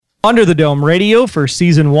Under the Dome Radio for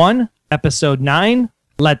Season 1, Episode 9,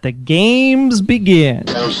 Let the Games Begin.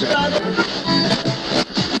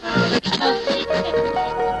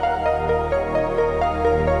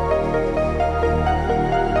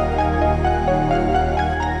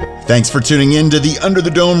 Thanks for tuning in to the Under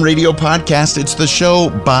the Dome Radio podcast. It's the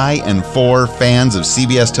show by and for fans of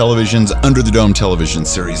CBS Television's Under the Dome television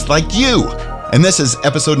series like you. And this is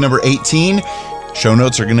episode number 18. Show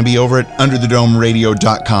notes are going to be over at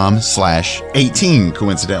underthedomeradio.com/18,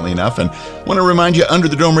 coincidentally enough. And I want to remind you, Under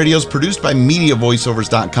the Dome Radio is produced by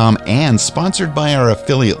MediaVoiceovers.com and sponsored by our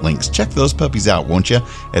affiliate links. Check those puppies out, won't you,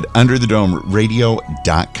 at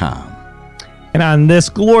underthedomeradio.com. And on this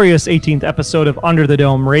glorious 18th episode of Under the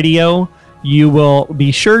Dome Radio, you will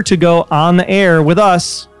be sure to go on the air with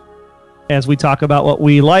us as we talk about what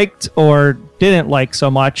we liked or didn't like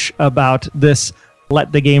so much about this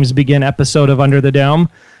Let the Games Begin episode of Under the Dome.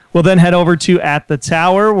 We'll then head over to At the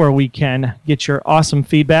Tower, where we can get your awesome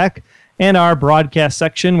feedback, and our broadcast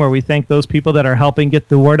section, where we thank those people that are helping get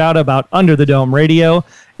the word out about Under the Dome Radio.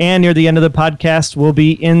 And near the end of the podcast, we'll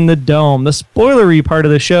be In the Dome, the spoilery part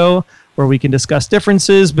of the show, where we can discuss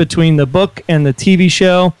differences between the book and the TV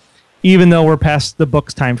show, even though we're past the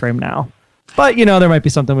book's time frame now. But, you know, there might be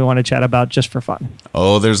something we want to chat about just for fun.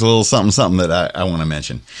 Oh, there's a little something that I want to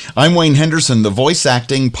mention. I'm Wayne Henderson, the voice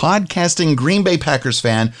acting, podcasting Green Bay Packers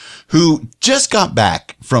fan who just got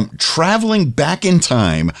back from traveling back in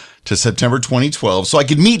time to September 2012 so I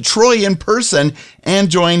could meet Troy in person and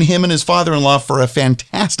join him and his father-in-law for a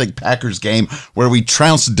fantastic Packers game where we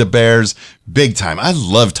trounced the Bears big time. I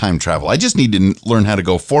love time travel. I just need to learn how to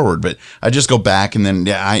go forward, but I just go back and then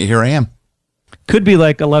here I am. Could be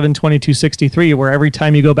like 11/22/63, where every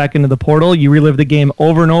time you go back into the portal, you relive the game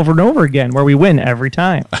over and over and over again, where we win every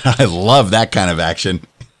time. I love that kind of action.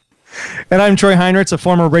 And I'm Troy Heinrichs, a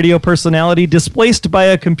former radio personality displaced by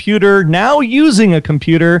a computer, now using a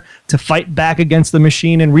computer to fight back against the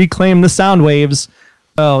machine and reclaim the sound waves.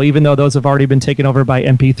 Oh, even though those have already been taken over by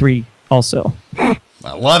MP3 also. I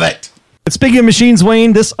love it. But speaking of machines,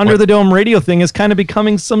 Wayne, this Under the Dome Radio thing is kind of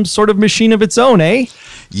becoming some sort of machine of its own, eh?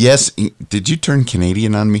 Yes. Did you turn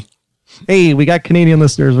Canadian on me? Hey, we got Canadian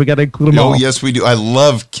listeners. We got to include them all. Oh, yes, we do. I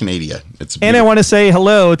love Canada. And I want to say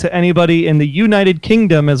hello to anybody in the United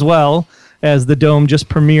Kingdom as well, as the Dome just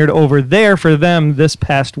premiered over there for them this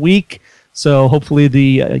past week. So hopefully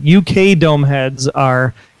the UK Dome heads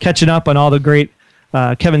are catching up on all the great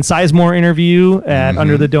Kevin Sizemore interview at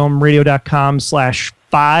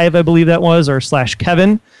underthedomeradio.com/5, I believe that was, or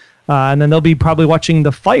 /Kevin. And then they'll be probably watching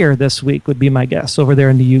The Fire this week, would be my guess, over there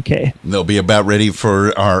in the UK. They'll be about ready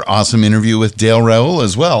for our awesome interview with Dale Raoul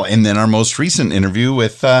as well. And then our most recent interview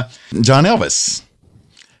with John Elvis.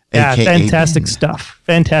 Yeah, fantastic stuff.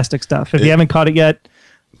 Fantastic stuff. If you haven't caught it yet,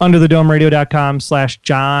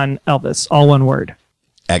 underthedomeradio.com/John Elvis, all one word.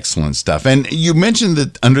 Excellent stuff. And you mentioned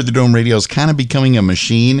that Under the Dome Radio is kind of becoming a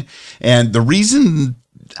machine. And the reason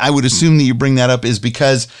I would assume that you bring that up is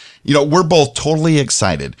because, you know, we're both totally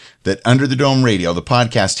excited that Under the Dome Radio, the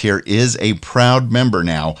podcast here, is a proud member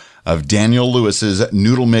now of Daniel Lewis's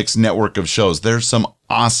Noodle Mix network of shows. There's some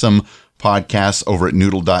awesome podcasts over at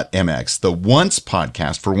noodle.mx. The Once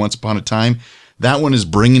podcast for Once Upon a Time, that one is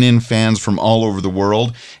bringing in fans from all over the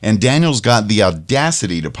world. And Daniel's got the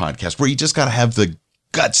audacity to podcast, where you just got to have the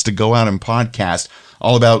guts to go out and podcast,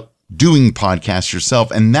 all about doing podcasts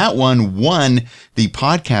yourself. And that one won the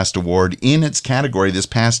podcast award in its category this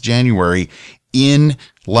past January in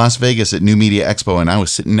Las Vegas at New Media Expo. And I was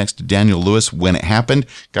sitting next to Daniel Lewis when it happened,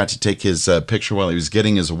 got to take his picture while he was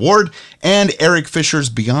getting his award. And Eric Fisher's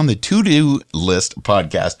Beyond the To-Do List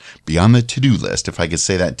podcast, Beyond the To-Do List. If I could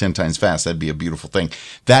say that 10 times fast, that'd be a beautiful thing.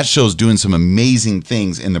 That show's doing some amazing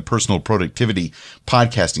things in the personal productivity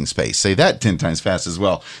podcasting space. Say that 10 times fast as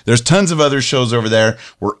well. There's tons of other shows over there.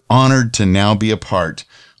 We're honored to now be a part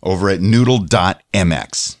over at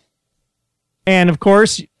noodle.mx. And of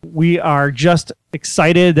course, we are just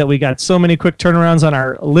excited that we got so many quick turnarounds on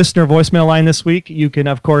our listener voicemail line this week. You can,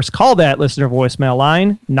 of course, call that listener voicemail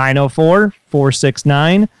line,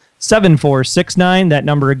 904-469-7469. That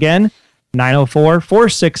number again,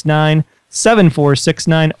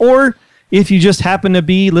 904-469-7469. Or if you just happen to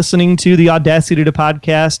be listening to the Audacity to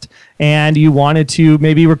podcast and you wanted to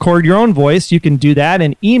maybe record your own voice, you can do that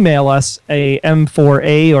and email us a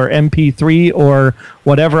M4A or MP3 or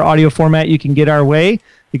whatever audio format you can get our way.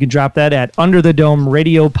 You can drop that at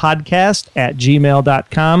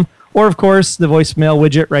underthedomeradiopodcast@gmail.com, or of course the voicemail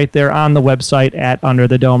widget right there on the website at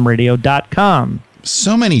underthedomeradio.com.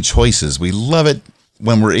 So many choices. We love it.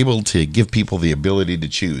 when we're able to give people the ability to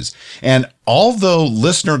choose. And although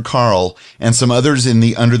listener Carl and some others in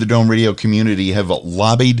the Under the Dome Radio community have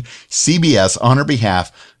lobbied CBS on our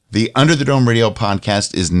behalf, the Under the Dome Radio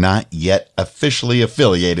podcast is not yet officially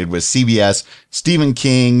affiliated with CBS, Stephen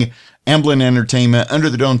King, Amblin Entertainment, Under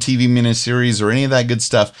the Dome TV miniseries, or any of that good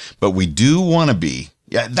stuff. But we do want to be.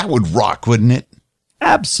 Yeah, that would rock, wouldn't it?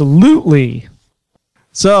 Absolutely.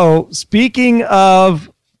 So, speaking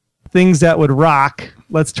of things that would rock,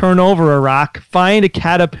 let's turn over a rock, find a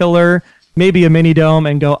caterpillar, maybe a mini dome,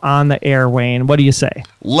 and go on the air, Wayne. What do you say?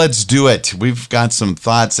 Let's do it. We've got some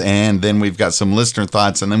thoughts, and then we've got some listener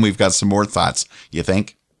thoughts, and then we've got some more thoughts. You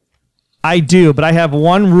think? I do, but I have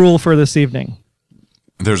one rule for this evening.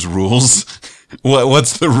 There's rules?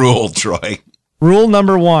 What's the rule, Troy? Rule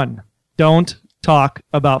number 1, don't talk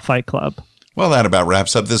about Fight Club. Well, that about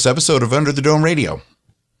wraps up this episode of Under the Dome Radio.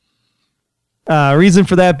 Reason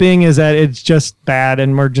for that being is that it's just bad,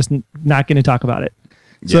 and we're just not going to talk about it.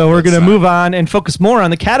 So we're going to move on and focus more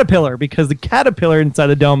on the caterpillar, because the caterpillar inside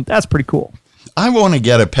the dome, that's pretty cool. I want to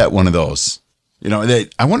get a pet one of those. You know,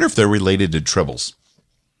 I wonder if they're related to tribbles.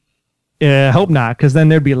 Yeah, I hope not, because then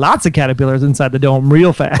there'd be lots of caterpillars inside the dome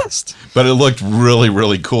real fast. But it looked really,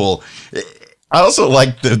 really cool. I also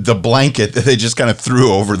like the blanket that they just kind of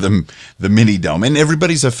threw over the mini dome, and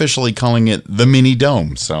everybody's officially calling it the mini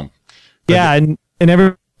dome. So. Yeah, and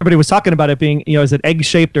everybody was talking about it being, is it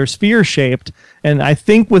egg-shaped or sphere-shaped? And I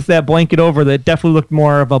think with that blanket over, that definitely looked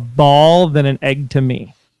more of a ball than an egg to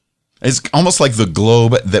me. It's almost like the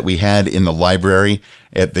globe that we had in the library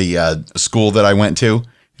at the school that I went to.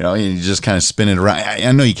 You just kind of spin it around.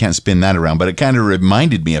 I know you can't spin that around, but it kind of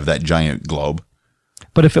reminded me of that giant globe.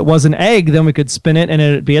 But if it was an egg, then we could spin it and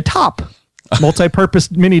it'd be a top. Multi-purpose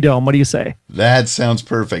mini dome. What do you say? That sounds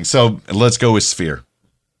perfect. So let's go with sphere.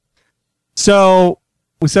 So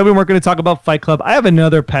we said we weren't going to talk about Fight Club. I have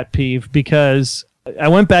another pet peeve, because I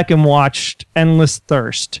went back and watched Endless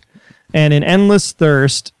Thirst. And in Endless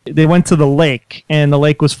Thirst, they went to the lake, and the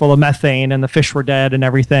lake was full of methane, and the fish were dead and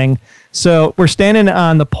everything. So we're standing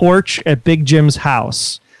on the porch at Big Jim's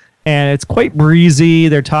house, and it's quite breezy.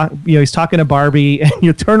 They're he's talking to Barbie, and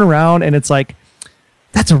you turn around, and it's like,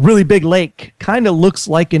 that's a really big lake. Kind of looks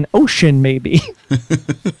like an ocean, maybe.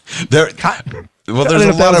 Well, there's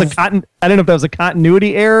a lot of. I don't know if that was a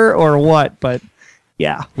continuity error or what, but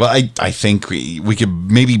yeah. Well, I think we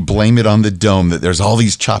could maybe blame it on the dome, that there's all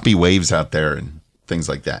these choppy waves out there and things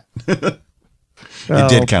like that. It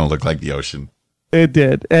did kind of look like the ocean. It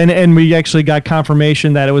did, and we actually got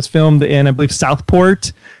confirmation that it was filmed in, I believe,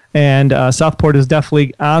 Southport, and Southport is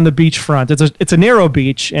definitely on the beachfront. It's a narrow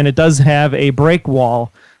beach, and it does have a break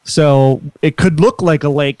wall, so it could look like a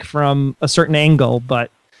lake from a certain angle,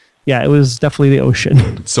 but. Yeah, it was definitely the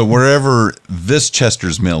ocean. So wherever this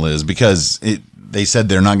Chester's Mill is, because they said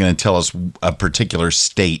they're not going to tell us a particular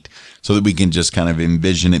state, so that we can just kind of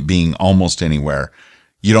envision it being almost anywhere.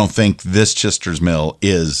 You don't think this Chester's Mill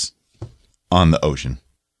is on the ocean?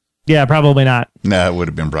 Yeah, probably not. No, it would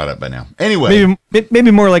have been brought up by now. Anyway.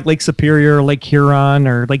 Maybe more like Lake Superior, or Lake Huron,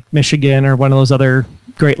 or Lake Michigan, or one of those other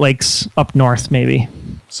Great Lakes up north, maybe.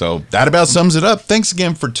 So that about sums it up. Thanks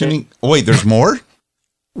again for tuning. Oh, wait, there's more?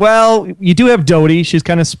 Well, you do have Dodie. She's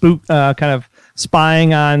kind of kind of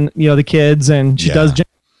spying on the kids, and she does jump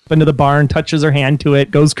into the barn, touches her hand to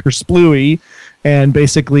it, goes kersplooey, and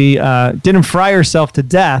basically didn't fry herself to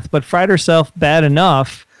death, but fried herself bad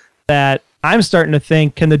enough that I'm starting to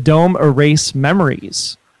think, can the dome erase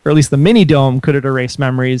memories? Or at least the mini dome, could it erase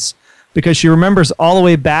memories? Because she remembers all the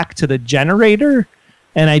way back to the generator,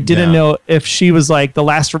 and I didn't know if she was like the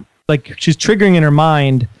last, like she's triggering in her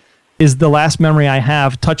mind, is the last memory I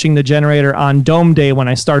have touching the generator on Dome Day when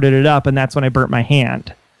I started it up, and that's when I burnt my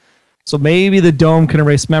hand. So maybe the dome can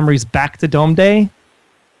erase memories back to Dome Day,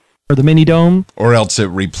 or the mini dome. Or else it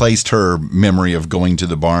replaced her memory of going to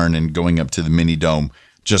the barn and going up to the mini dome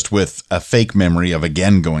just with a fake memory of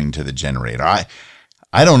again going to the generator.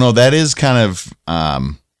 I don't know. That is kind of,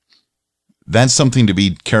 that's something to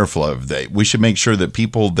be careful of. We should make sure that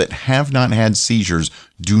people that have not had seizures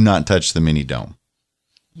do not touch the mini dome.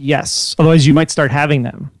 Yes. Otherwise, you might start having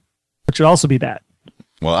them, which would also be bad.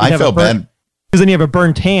 Well, I felt bad. Because then you have a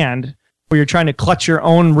burnt hand where you're trying to clutch your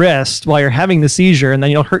own wrist while you're having the seizure, and then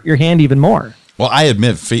you'll hurt your hand even more. Well, I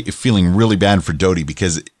admit feeling really bad for Dodie,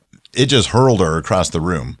 because it just hurled her across the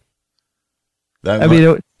room.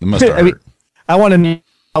 It must have hurt. I want to know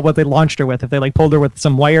what they launched her with. If they pulled her with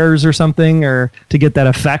some wires or something, or to get that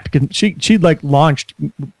effect. She'd launched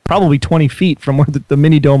probably 20 feet from where the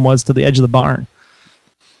mini dome was to the edge of the barn.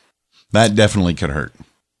 That definitely could hurt.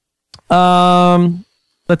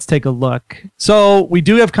 Let's take a look. So we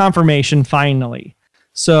do have confirmation finally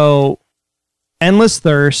So Endless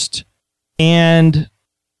Thirst and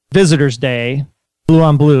Visitor's Day, Blue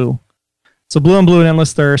on Blue. So Blue on Blue and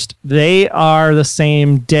Endless Thirst, they are the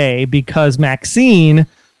same day because Maxine,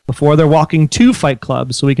 before they're walking to Fight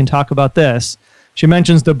Club, so we can talk about this, she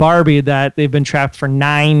mentions to Barbie that they've been trapped for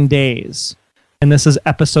 9 days. And this is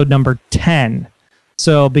episode number 10.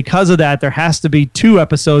 So because of that, there has to be 2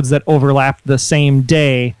 episodes that overlap the same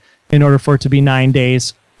day in order for it to be 9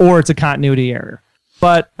 days, or it's a continuity error.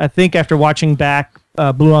 But I think after watching back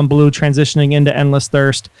Blue on Blue transitioning into Endless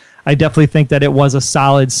Thirst, I definitely think that it was a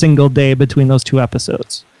solid single day between those 2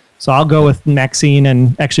 episodes. So I'll go with Maxine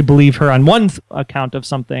and actually believe her on one account of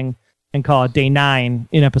something and call it day 9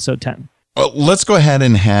 in episode 10. Well, let's go ahead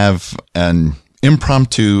and have an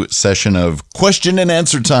impromptu session of question and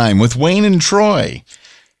answer time with Wayne and Troy.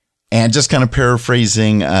 And just kind of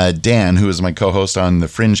paraphrasing Dan, who is my co-host on the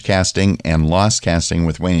Fringe Casting and Lost Casting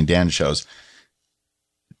with Wayne and Dan shows.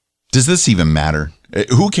 Does this even matter?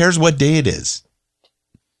 Who cares what day it is?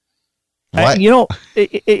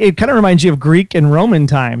 It kind of reminds you of Greek and Roman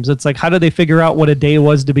times. It's like, how did they figure out what a day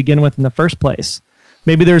was to begin with in the first place?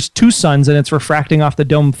 Maybe there's 2 suns and it's refracting off the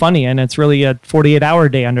dome funny and it's really a 48-hour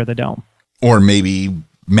day under the dome. Or maybe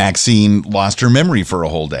Maxine lost her memory for a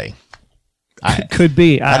whole day. Could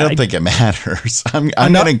be. I don't think it matters. I'm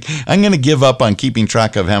gonna give up on keeping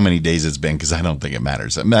track of how many days it's been because I don't think it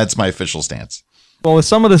matters. That's my official stance. Well, with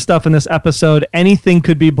some of the stuff in this episode, anything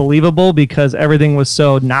could be believable because everything was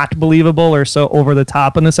so not believable or so over the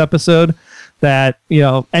top in this episode that,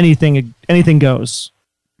 anything goes.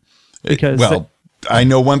 Because I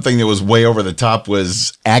know one thing that was way over the top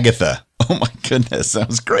was Agatha. Oh my goodness, that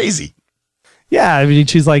was crazy. Yeah, I mean,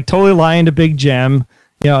 she's like totally lying to Big Jim,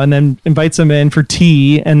 and then invites him in for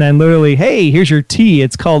tea, and then literally, hey, here's your tea.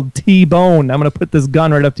 It's called T-Bone. I'm going to put this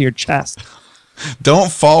gun right up to your chest.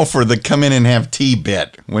 Don't fall for the come in and have tea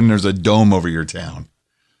bit when there's a dome over your town.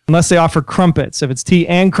 Unless they offer crumpets. If it's tea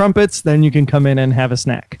and crumpets, then you can come in and have a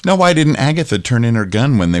snack. No, why didn't Agatha turn in her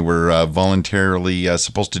gun when they were voluntarily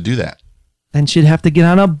supposed to do that? Then she'd have to get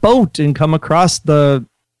on a boat and come across the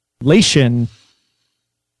Latian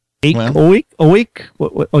Lake,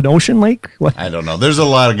 an ocean lake? What? I don't know. There's a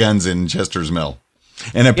lot of guns in Chester's Mill.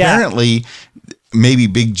 And apparently, maybe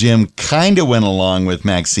Big Jim kind of went along with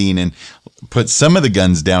Maxine and put some of the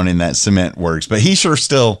guns down in that cement works, but he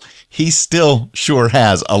still sure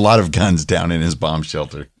has a lot of guns down in his bomb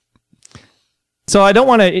shelter. So I don't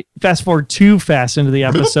want to fast forward too fast into the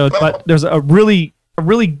episode, but there's a really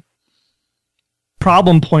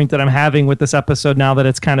problem point that I'm having with this episode now that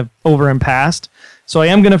it's kind of over and past. So I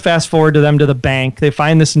am going to fast forward to them to the bank. They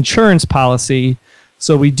find this insurance policy.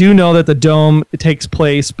 So we do know that the dome takes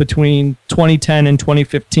place between 2010 and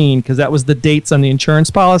 2015 because that was the dates on the insurance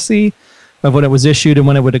policy of when it was issued and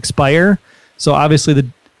when it would expire. So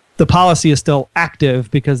obviously the policy is still active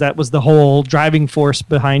because that was the whole driving force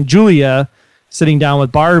behind Julia sitting down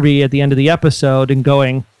with Barbie at the end of the episode and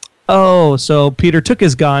going, oh, so Peter took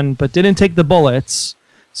his gun but didn't take the bullets.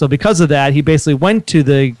 So because of that, he basically went to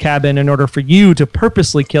the cabin in order for you to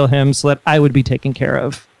purposely kill him so that I would be taken care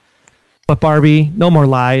of. But Barbie, no more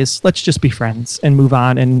lies. Let's just be friends and move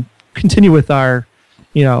on and continue with our,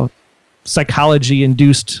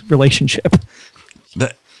 psychology-induced relationship.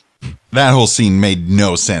 That whole scene made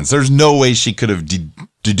no sense. There's no way she could have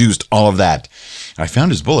deduced all of that. I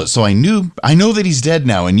found his bullet, so I know that he's dead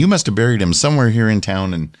now, and you must have buried him somewhere here in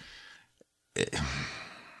town. And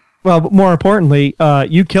well, but more importantly,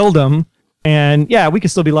 you killed him, and yeah, we can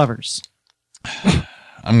still be lovers.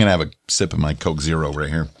 I'm gonna have a sip of my Coke Zero right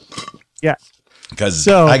here. Yeah, because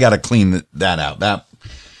I got to clean that out. That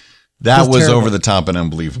was over the top and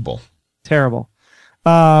unbelievable. Terrible.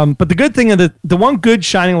 But the good thing, the one good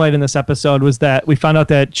shining light in this episode was that we found out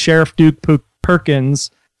that Sheriff Duke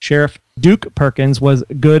Perkins was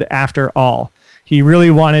good after all. He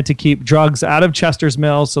really wanted to keep drugs out of Chester's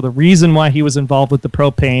Mill, so the reason why he was involved with the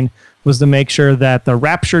propane was to make sure that the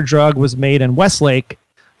Rapture drug was made in Westlake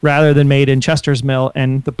rather than made in Chester's Mill,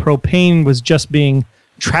 and the propane was just being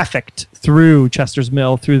trafficked through Chester's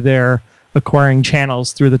Mill through their acquiring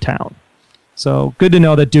channels through the town. So good to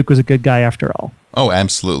know that Duke was a good guy after all. Oh,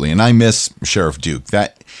 absolutely. And I miss Sheriff Duke.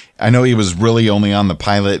 That I know he was really only on the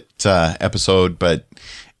pilot episode, but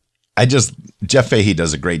Jeff Fahey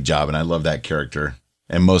does a great job, and I love that character.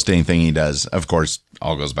 And most anything he does, of course,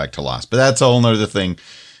 all goes back to Lost. But that's a whole nother thing.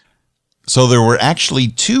 So there were actually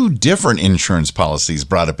 2 different insurance policies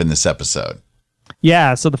brought up in this episode.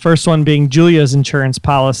 Yeah, so the first one being Julia's insurance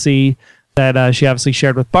policy that she obviously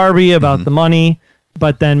shared with Barbie about the money.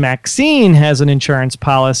 But then Maxine has an insurance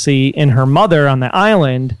policy in her mother on the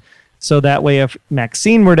island So that way, if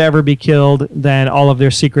Maxine were to ever be killed, then all of their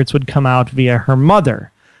secrets would come out via her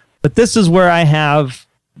mother. But this is where I have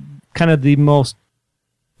kind of the most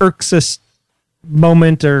irksome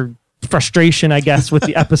moment or frustration, I guess, with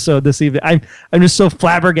the episode this evening. I'm just so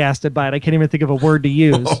flabbergasted by it. I can't even think of a word to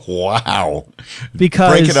use. Oh, wow.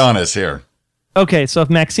 Because break it on us here. Okay, so if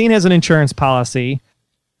Maxine has an insurance policy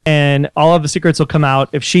and all of the secrets will come out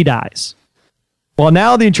if she dies. Well,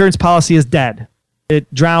 now the insurance policy is dead.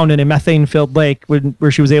 It drowned in a methane-filled lake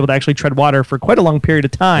where she was able to actually tread water for quite a long period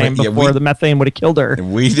of time before the methane would have killed her.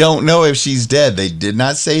 We don't know if she's dead. They did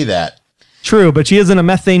not say that. True, but she is in a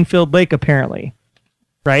methane-filled lake, apparently.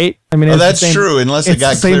 Right? I mean, that's true, unless it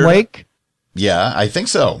got cleared. Same lake? Yeah, I think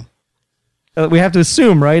so. We have to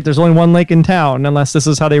assume, right? There's only one lake in town, unless this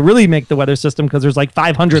is how they really make the weather system, because there's like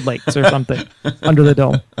 500 lakes or something under the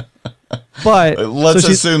dome. But let's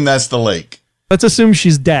assume that's the lake. Let's assume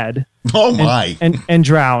she's dead. Oh my! And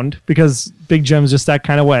drowned, because Big Jim's just that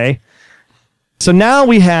kind of way. So now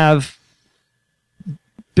we have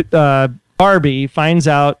Julia finds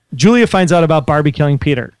out about Barbie killing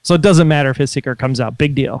Peter. So it doesn't matter if his secret comes out.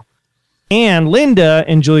 Big deal. And Linda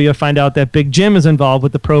and Julia find out that Big Jim is involved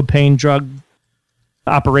with the propane drug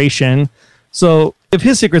operation. So if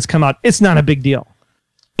his secrets come out, it's not a big deal.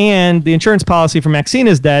 And the insurance policy for Maxine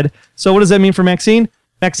is dead. So what does that mean for Maxine?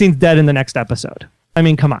 Maxine's dead in the next episode. I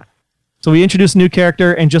mean, come on. So we introduce a new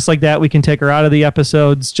character, and just like that, we can take her out of the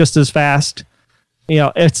episodes just as fast. You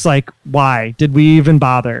know, it's like, why did we even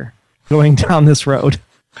bother going down this road?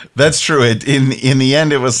 That's true. In the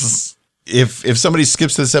end, it was if somebody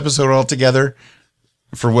skips this episode altogether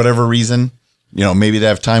for whatever reason, you know, maybe they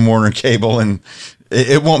have Time Warner Cable, and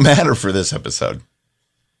it won't matter for this episode.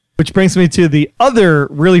 Which brings me to the other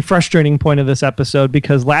really frustrating point of this episode,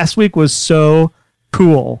 because last week was so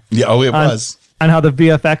cool. Yeah, it was. On how the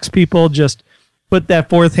VFX people just put that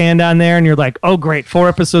fourth hand on there, and you're like, oh, great, 4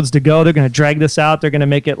 episodes to go. They're going to drag this out. They're going to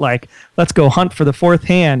make it like, let's go hunt for the fourth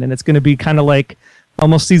hand. And it's going to be kind of like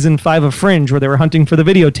almost season 5 of Fringe, where they were hunting for the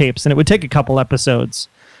videotapes, and it would take a couple episodes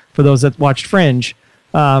for those that watched Fringe.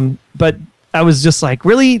 But I was just like,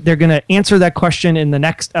 really? They're going to answer that question in the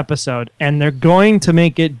next episode, and they're going to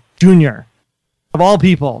make it Junior. Of all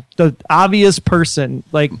people, the obvious person.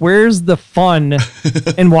 Like, where's the fun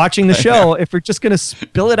in watching the show if we're just going to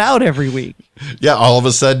spill it out every week? Yeah, all of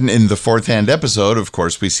a sudden in the fourth hand episode, of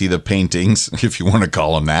course, we see the paintings, if you want to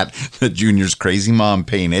call them that Junior's crazy mom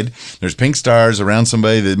painted. There's pink stars around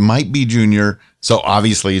somebody that might be Junior, so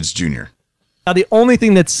obviously it's Junior. Now, the only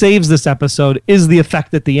thing that saves this episode is the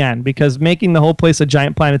effect at the end, because making the whole place a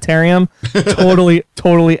giant planetarium,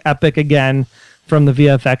 totally epic again from the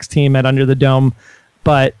VFX team at Under the Dome.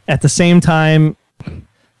 But at the same time,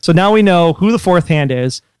 so now we know who the fourth hand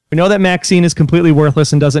is. We know that Maxine is completely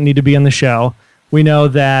worthless and doesn't need to be on the show. We know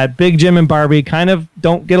that Big Jim and Barbie kind of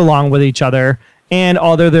don't get along with each other, and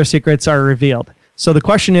all their secrets are revealed. So the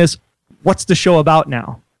question is, what's the show about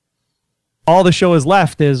now? All the show is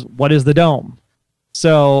left is, what is the Dome?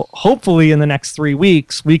 So hopefully in the next 3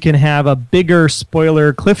 weeks, we can have a bigger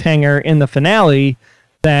spoiler cliffhanger in the finale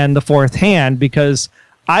than the fourth hand, because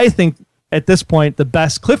I think at this point the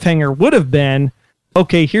best cliffhanger would have been,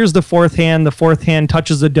 okay, here's the fourth hand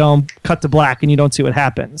touches the dome, cut to black, and you don't see what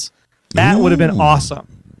happens. That would have been awesome.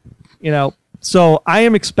 You know, so I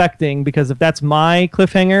am expecting, because if that's my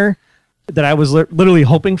cliffhanger that I was literally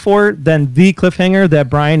hoping for, then the cliffhanger that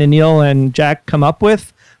Brian and Neil and Jack come up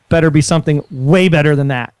with better be something way better than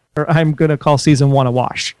that, or I'm going to call season 1 a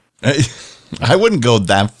wash. I wouldn't go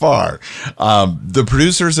that far. The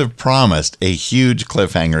producers have promised a huge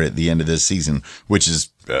cliffhanger at the end of this season, which is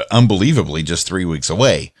unbelievably just 3 weeks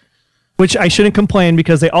away. Which I shouldn't complain,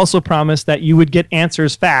 because they also promised that you would get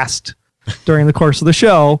answers fast during the course of the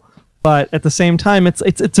show. But at the same time,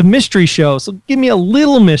 it's a mystery show, so give me a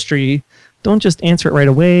little mystery. Don't just answer it right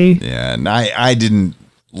away. Yeah, and I didn't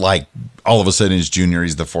like all of a sudden it's Junior,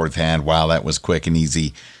 he's the fourth hand. Wow, that was quick and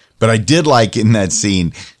easy. But I did like in that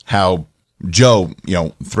scene how Joe,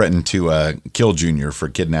 threatened to kill Junior for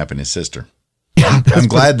kidnapping his sister. Yeah, I'm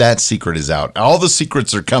glad that secret is out. All the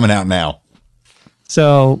secrets are coming out now.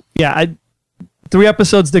 So, yeah, 3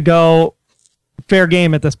 episodes to go. Fair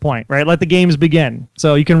game at this point, right? Let the games begin.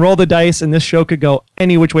 So you can roll the dice, and this show could go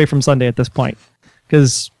any which way from Sunday at this point,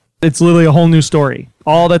 because it's literally a whole new story.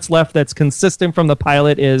 All that's left that's consistent from the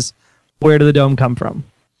pilot is, where did the dome come from?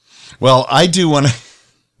 Well, I do want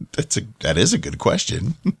to... That is a good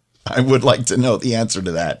question. I would like to know the answer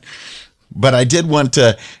to that. But I did want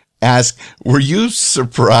to ask, were you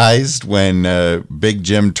surprised when Big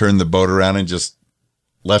Jim turned the boat around and just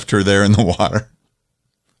left her there in the water?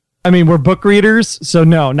 I mean, we're book readers, so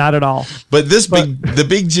no, not at all. But the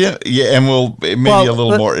Big Jim, yeah, and we'll maybe a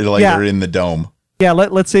little more later in the dome. Yeah,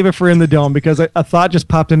 let's save it for in the dome because a thought just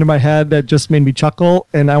popped into my head that just made me chuckle,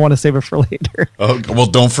 and I want to save it for later. Oh, well,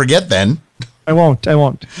 don't forget then. I won't.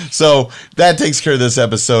 So that takes care of this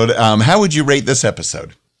episode. How would you rate this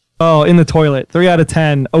episode? Oh, in the toilet. 3 out of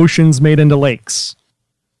 10. Oceans made into lakes.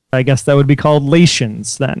 I guess that would be called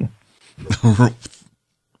Lations then.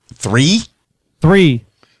 3? 3.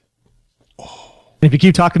 If you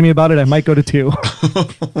keep talking to me about it, I might go to 2.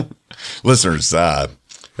 Listeners,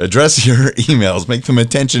 address your emails. Make them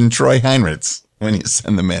attention Troy Heinrichs when you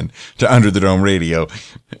send them in to Under the Dome Radio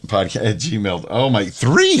podcast at Gmail. Oh my,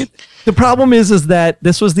 3. The problem is that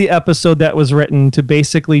this was the episode that was written to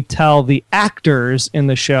basically tell the actors in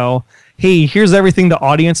the show, hey, here's everything the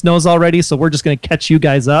audience knows already, so we're just going to catch you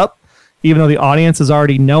guys up, even though the audience has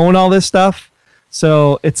already known all this stuff.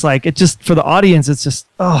 So it's like, it just, for the audience, it's just,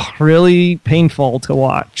 really painful to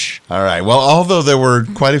watch. All right. Well, although there were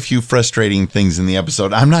quite a few frustrating things in the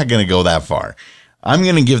episode, I'm not going to go that far. I'm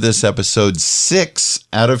going to give this episode 6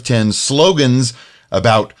 out of 10 slogans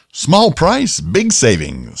about small price, big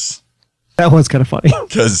savings. That was kind of funny.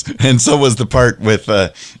 And so was the part with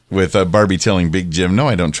Barbie telling Big Jim, no,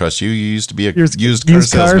 I don't trust you. You used to be a used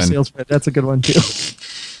car salesman. That's a good one, too.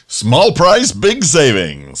 Small price, big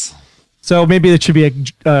savings. So maybe it should be a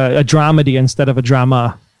dramedy instead of a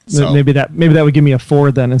drama. So, maybe that would give me a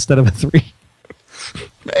 4 then instead of a 3.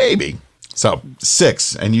 Maybe. So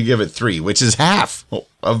 6, and you give it 3, which is half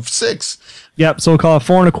of 6. Yep. So we'll call it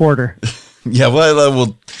 4 1/4. Yeah, well,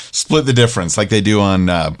 we'll split the difference like they do on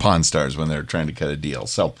Pawn Stars when they're trying to cut a deal.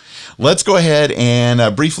 So let's go ahead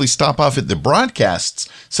and briefly stop off at the broadcasts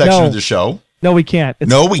section of the show. No, we can't.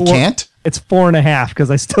 We can't? It's 4 1/2 because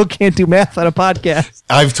I still can't do math on a podcast.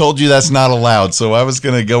 I've told you that's not allowed, so I was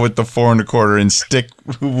going to go with the 4 1/4 and stick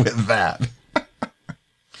with that.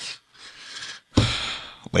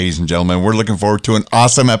 Ladies and gentlemen, we're looking forward to an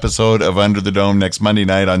awesome episode of Under the Dome next Monday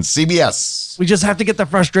night on CBS. We just have to get the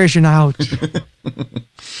frustration out.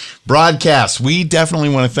 Broadcast. We definitely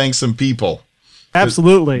want to thank some people.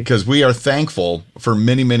 Absolutely. Because we are thankful for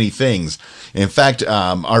many, many things. In fact,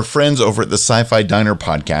 our friends over at the Sci-Fi Diner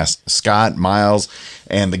podcast, Scott, Miles,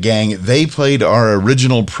 and the gang, they played our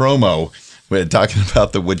original promo. We're talking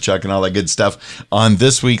about the woodchuck and all that good stuff on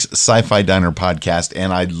this week's Sci-Fi Diner podcast.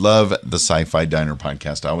 And I love the Sci-Fi Diner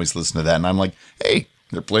podcast. I always listen to that. And I'm like, hey,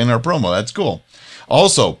 they're playing our promo. That's cool.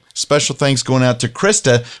 Also, special thanks going out to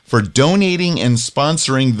Krista for donating and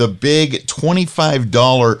sponsoring the big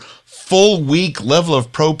 $25 full week level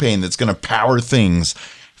of propane that's going to power things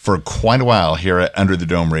for quite a while here at Under the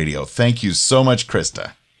Dome Radio. Thank you so much,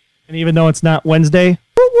 Krista. And even though it's not Wednesday,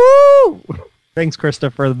 woo-woo! Thanks,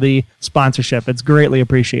 Krista, for the sponsorship. It's greatly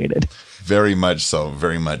appreciated. Very much so.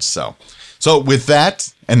 Very much so. So with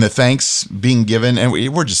that and the thanks being given, and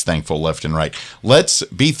we're just thankful left and right. Let's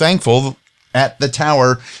be thankful at the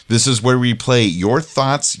Tower. This is where we play your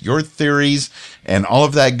thoughts, your theories, and all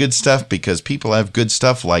of that good stuff because people have good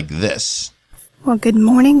stuff like this. Well, good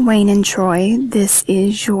morning, Wayne and Troy. This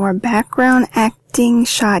is your background acting,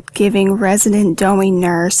 shot-giving resident doming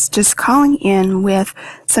nurse just calling in with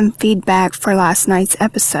some feedback for last night's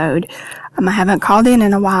episode. I haven't called in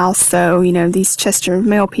a while, so, these Chester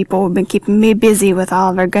Mill people have been keeping me busy with all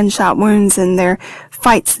of their gunshot wounds and their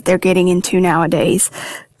fights that they're getting into nowadays.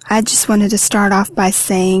 I just wanted to start off by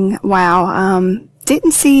saying, wow,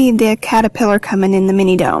 didn't see the caterpillar coming in the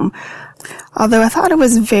mini dome. Although I thought it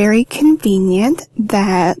was very convenient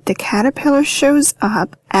that the caterpillar shows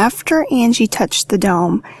up after Angie touched the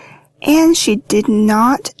dome, and she did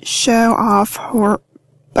not show off her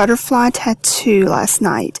butterfly tattoo last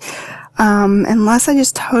night. Unless I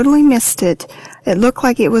just totally missed it, it looked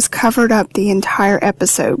like it was covered up the entire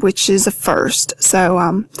episode, which is a first.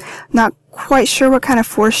 So, not quite sure what kind of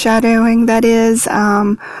foreshadowing that is,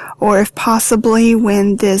 or if possibly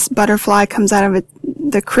when this butterfly comes out of it,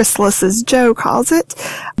 the chrysalis, as Joe calls it,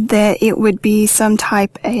 that it would be some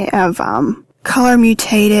type of color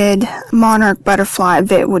mutated monarch butterfly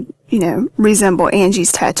that would, resemble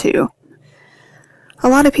Angie's tattoo. A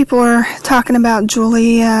lot of people are talking about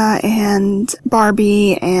Julia and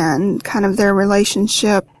Barbie and kind of their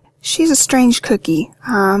relationship. She's a strange cookie.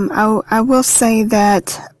 I will say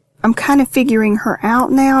that I'm kind of figuring her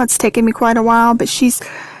out now. It's taken me quite a while, but she's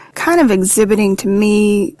kind of exhibiting to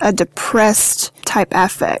me a depressed type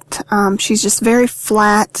affect. She's just very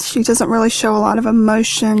flat. She doesn't really show a lot of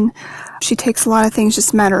emotion. She takes a lot of things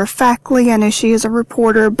just matter-of-factly. I know she is a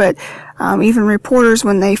reporter, but even reporters,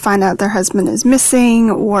 when they find out their husband is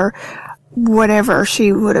missing or whatever,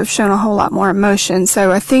 she would have shown a whole lot more emotion.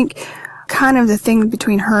 So I think kind of the thing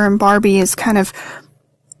between her and Barbie is kind of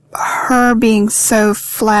her being so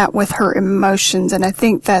flat with her emotions, and I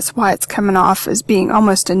think that's why it's coming off as being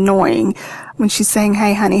almost annoying when she's saying,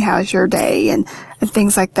 "Hey honey, how's your day?" and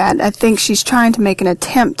things like that. I think she's trying to make an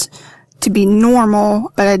attempt to be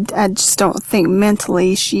normal, but I just don't think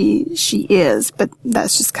mentally she is, but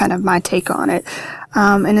that's just kind of my take on it.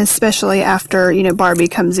 And especially after, Barbie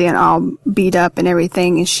comes in all beat up and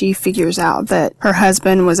everything, and she figures out that her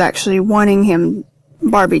husband was actually wanting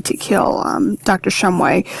Barbie to kill Dr.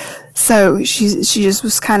 Shumway. So she just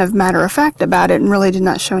was kind of matter of fact about it and really did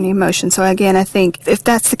not show any emotion. So again, I think if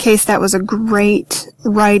that's the case, that was a great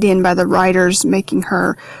write-in by the writers, making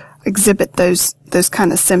her exhibit those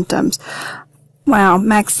kind of symptoms. Wow,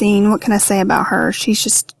 Maxine, what can I say about her?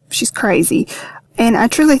 She's crazy. And I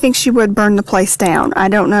truly think she would burn the place down. I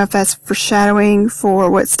don't know if that's foreshadowing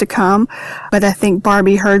for what's to come, but I think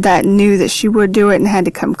Barbie heard that and knew that she would do it and had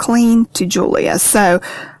to come clean to Julia. So,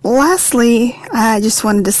 lastly, I just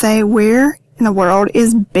wanted to say, where in the world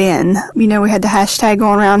is Ben? We had the hashtag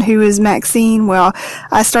going around, who is Maxine? Well,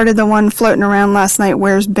 I started the one floating around last night,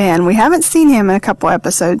 where's Ben? We haven't seen him in a couple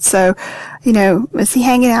episodes, so, is he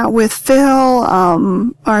hanging out with Phil?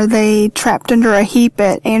 Are they trapped under a heap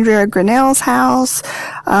at Andrea Grinnell's house?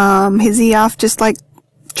 Is he off just like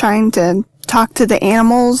trying to talk to the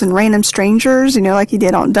animals and random strangers, like he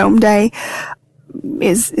did on Dome Day?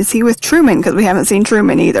 Is he with Truman? Because we haven't seen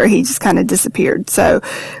Truman either. He just kind of disappeared. So,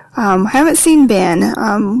 haven't seen Ben.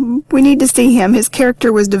 We need to see him. His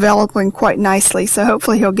character was developing quite nicely, so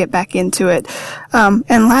hopefully he'll get back into it. And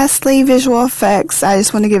lastly, visual effects. I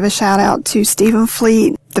just want to give a shout out to Stephen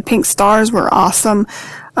Fleet. The pink stars were awesome.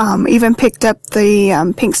 Even picked up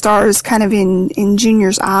the pink stars kind of in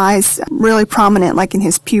Junior's eyes, really prominent, like in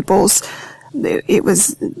his pupils. The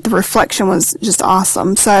reflection was just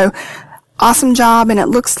awesome. So, awesome job, and it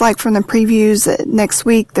looks like from the previews that next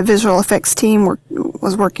week the visual effects team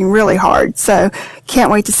was working really hard, so can't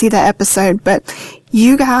wait to see that episode. But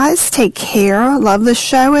you guys take care, love the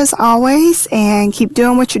show as always, and keep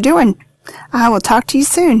doing what you're doing. I will talk to you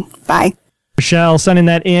soon. Bye. Michelle sending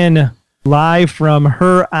that in live from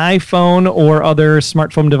her iPhone or other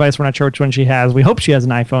smartphone device. We're not sure which one she has. We hope she has an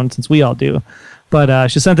iPhone, since we all do. But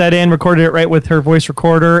she sent that in, recorded it right with her voice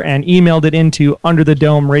recorder, and emailed it into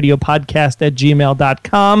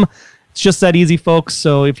underthedomeradiopodcast@gmail.com. It's just that easy, folks.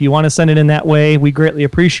 So if you want to send it in that way, we greatly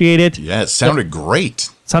appreciate it. Yeah, it sounded great.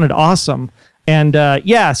 Sounded awesome. And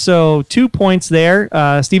so 2 points there.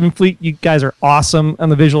 Stephen Fleet, you guys are awesome on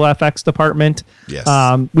the visual FX department. Yes.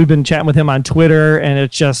 We've been chatting with him on Twitter, and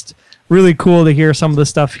it's just really cool to hear some of the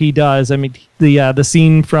stuff he does. I mean, the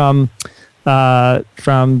scene from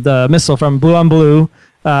the missile from Blue on Blue,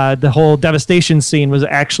 the whole devastation scene was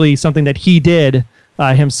actually something that he did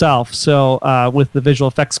himself. So with the visual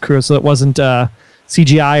effects crew, so it wasn't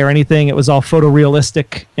CGI or anything. It was all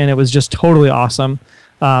photorealistic, and it was just totally awesome.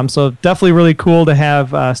 So definitely really cool to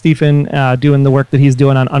have Stephen doing the work that he's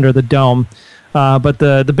doing on Under the Dome. But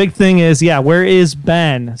the big thing is, where is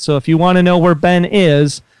Ben? So if you want to know where Ben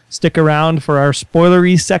is, stick around for our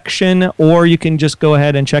spoilery section, or you can just go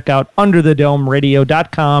ahead and check out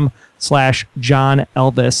underthedomeradio.com/John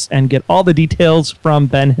Elvis and get all the details from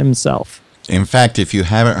Ben himself. In fact, if you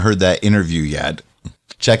haven't heard that interview yet,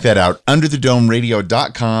 check that out,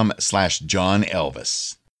 underthedomeradio.com/John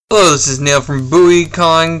Elvis. Hello, this is Neil from Bowie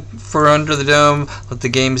calling for Under the Dome. Let the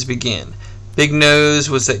games begin. Big news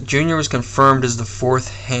was that Junior was confirmed as the fourth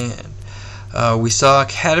hand. We saw a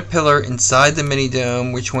caterpillar inside the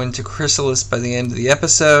mini-dome, which went to chrysalis by the end of the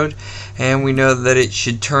episode, and we know that it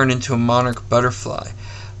should turn into a monarch butterfly.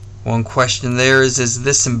 One question there is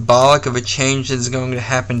this symbolic of a change that is going to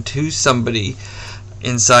happen to somebody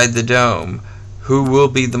inside the dome? Who will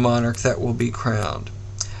be the monarch that will be crowned?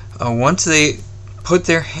 Once they put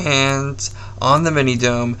their hands on the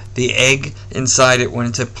mini-dome, the egg inside it went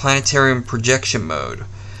into planetarium projection mode.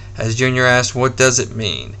 As Junior asked, what does it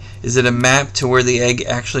mean? Is it a map to where the egg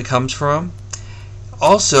actually comes from?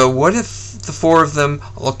 Also, what if the four of them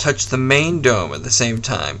all touch the main dome at the same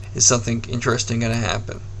time? Is something interesting going to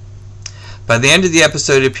happen? By the end of the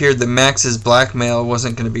episode, it appeared that Max's blackmail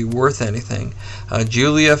wasn't going to be worth anything.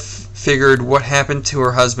 Julia figured what happened to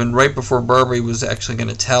her husband right before Barbie was actually going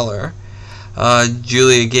to tell her.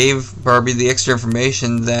 Julia gave Barbie the extra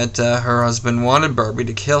information that her husband wanted Barbie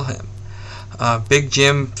to kill him. Big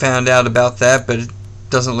Jim found out about that, but it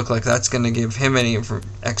doesn't look like that's going to give him any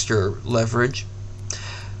extra leverage.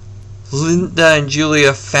 Linda and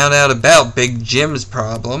Julia found out about Big Jim's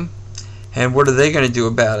problem, and what are they going to do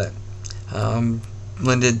about it?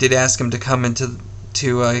 Linda did ask him to come in to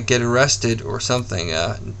get arrested or something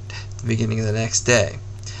at the beginning of the next day.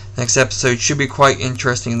 Next episode should be quite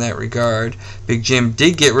interesting in that regard. Big Jim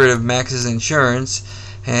did get rid of Max's insurance,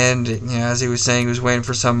 and as he was saying, he was waiting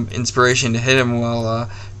for some inspiration to hit him while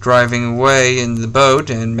driving away in the boat,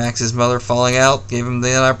 and Max's mother falling out gave him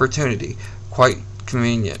the opportunity. Quite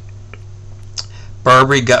convenient.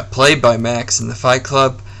 Barbie got played by Max in the Fight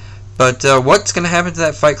Club, but what's going to happen to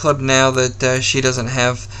that Fight Club now that she doesn't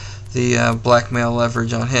have the blackmail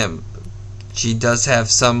leverage on him? She does have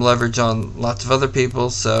some leverage on lots of other people,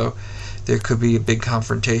 so there could be a big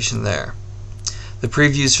confrontation there. The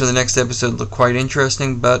previews for the next episode look quite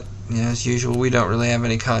interesting, but as usual, we don't really have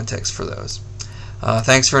any context for those.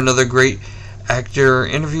 Thanks for another great actor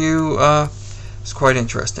interview. It's quite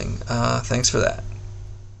interesting. Thanks for that.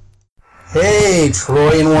 Hey,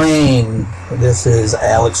 Troy and Wayne. This is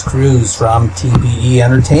Alex Cruz from TBE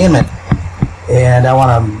Entertainment. And I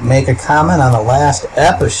want to make a comment on the last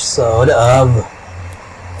episode of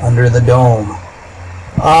Under the Dome.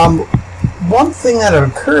 One thing that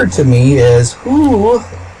occurred to me is, who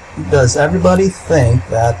does everybody think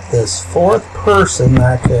that this fourth person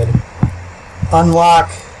that could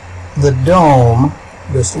unlock the dome,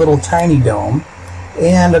 this little tiny dome?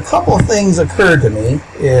 And a couple of things occurred to me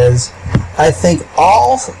is, I think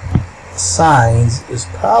all signs is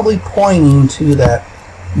probably pointing to that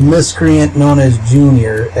miscreant known as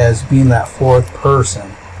Junior as being that fourth person.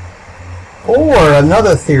 Or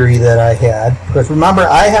another theory that I had, because remember,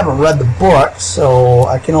 I haven't read the book, so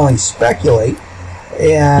I can only speculate,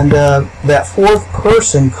 and that fourth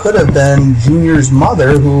person could have been Junior's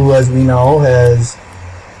mother, who, as we know, has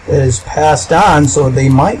passed on, so they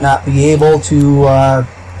might not be able to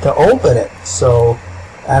open it. So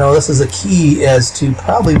I know this is a key as to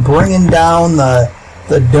probably bringing down the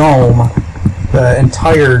dome, the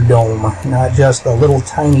entire dome, not just the little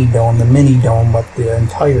tiny dome, the mini dome, but the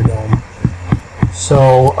entire dome.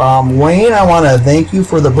 So, Wayne, I want to thank you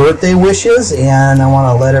for the birthday wishes, and I want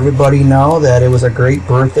to let everybody know that it was a great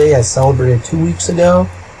birthday. I celebrated 2 weeks ago,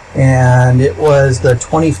 and it was the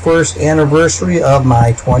 21st anniversary of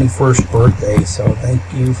my 21st birthday. So thank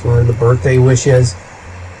you for the birthday wishes,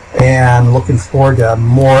 and looking forward to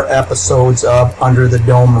more episodes of Under the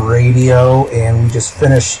Dome Radio. And we just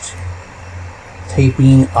finished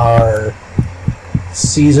taping our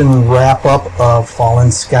season wrap-up of Fallen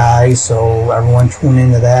Sky, so everyone tune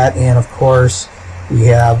into that. And of course, we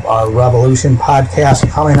have our Revolution podcast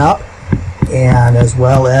coming up, and as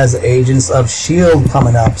well as Agents of S.H.I.E.L.D.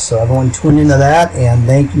 coming up, so everyone tune into that. And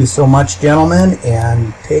thank you so much, gentlemen,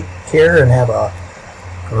 and take care and have a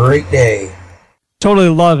great day. Totally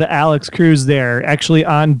love Alex Cruz there, actually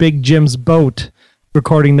on Big Jim's boat,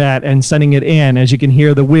 recording that and sending it in, as you can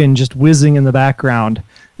hear the wind just whizzing in the background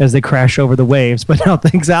as they crash over the waves. But no,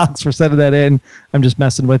 thanks, Alex, for sending that in. I'm just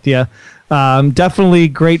messing with you. Definitely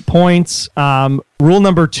great points. Rule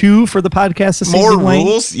number 2 for the podcast this More season, Wayne.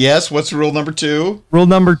 rules? Yes. What's rule number 2? Rule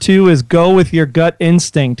number 2 is go with your gut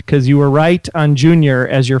instinct, because you were right on Junior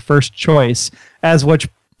as your first choice, as which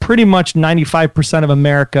pretty much 95% of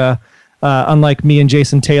America, unlike me and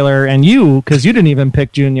Jason Taylor and you, because you didn't even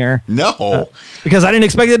pick Junior. No. Because I didn't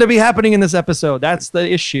expect it to be happening in this episode. That's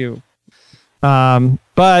the issue.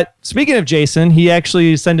 But speaking of Jason, he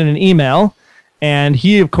actually sent in an email, and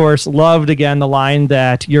he, of course, loved, again, the line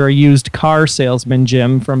that you're a used car salesman,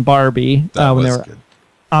 Jim, from Barbie, when they were good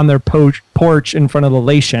on their porch in front of the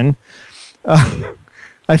Lation.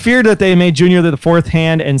 I feared that they made Junior the fourth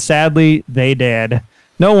hand, and sadly, they did.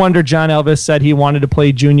 No wonder John Elvis said he wanted to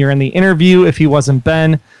play Junior in the interview if he wasn't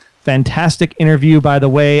Ben. Fantastic interview, by the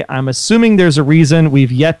way. I'm assuming there's a reason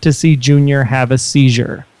we've yet to see Junior have a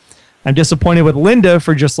seizure. I'm disappointed with Linda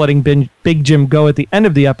for just letting Big Jim go at the end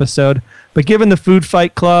of the episode, but given the food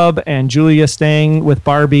fight club and Julia staying with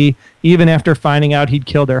Barbie, even after finding out he'd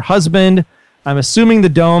killed her husband, I'm assuming the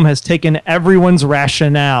dome has taken everyone's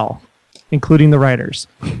rationale, including the writers.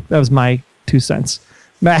 That was my 2 cents.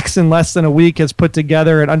 Max, in less than a week, has put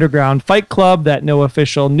together an underground fight club that no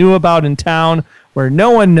official knew about in town, where no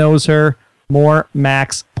one knows her. More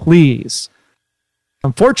Max, please.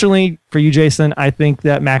 Unfortunately for you, Jason, I think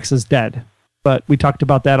that Max is dead, but we talked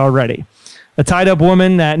about that already. A tied-up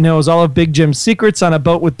woman that knows all of Big Jim's secrets on a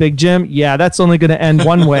boat with Big Jim, yeah, that's only going to end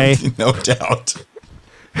one way. No doubt.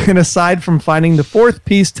 And aside from finding the fourth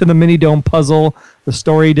piece to the mini-dome puzzle, the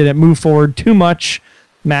story didn't move forward too much.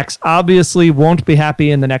 Max obviously won't be happy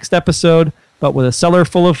in the next episode, but with a cellar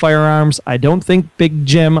full of firearms, I don't think Big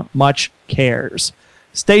Jim much cares.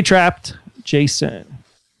 Stay trapped, Jason.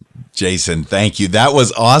 Jason, thank you. That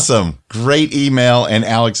was awesome. Great email, and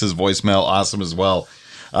Alex's voicemail, awesome as well.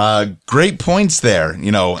 Great points there.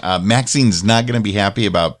 Maxine's not going to be happy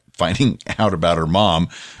about finding out about her mom,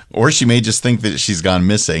 Or she may just think that she's gone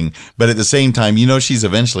missing. But at the same time, she's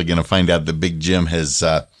eventually going to find out that Big Jim has,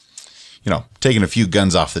 taken a few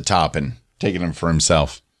guns off the top and taken them for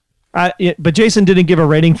himself. But Jason didn't give a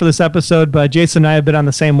rating for this episode, but Jason and I have been on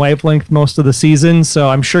the same wavelength most of the season, so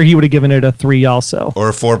I'm sure he would have given it a 3 also. Or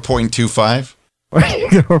a 4.25? Or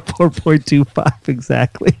 4.25,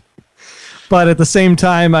 exactly. But at the same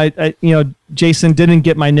time, Jason didn't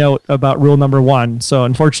get my note about rule number 1. So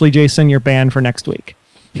unfortunately, Jason, you're banned for next week.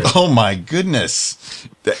 Oh my goodness.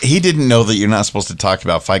 He didn't know that you're not supposed to talk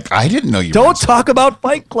about Fight Club. I didn't know you Don't talk about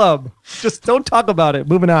Fight Club. Just don't talk about it.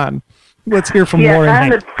 Moving on. Let's hear from Lauren.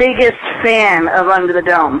 I'm the biggest fan of Under the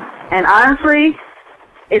Dome. And honestly,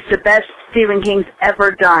 it's the best Stephen King's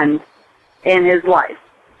ever done in his life.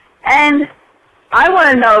 And I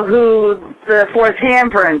want to know who the fourth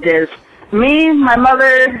handprint is. Me, my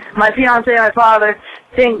mother, my fiance, my father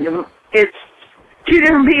think it's 2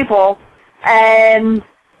 different people, and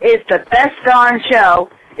it's the best darn show.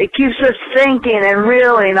 It keeps us thinking and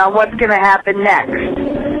reeling on what's going to happen next.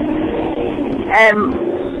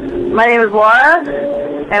 And my name is Laura,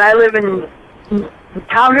 and I live in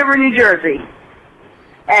Town River, New Jersey.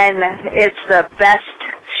 And it's the best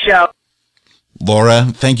show. Laura,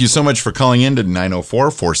 thank you so much for calling in to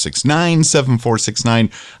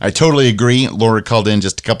 904-469-7469. I totally agree. Laura called in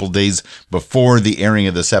just a couple of days before the airing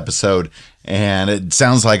of this episode, and it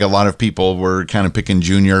sounds like a lot of people were kind of picking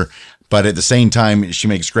Junior, but at the same time, she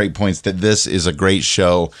makes great points that this is a great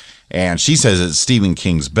show, and she says it's Stephen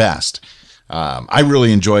King's best. I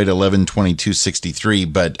really enjoyed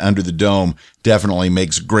 11/22/63, but Under the Dome definitely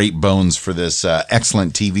makes great bones for this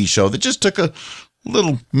excellent TV show that just took a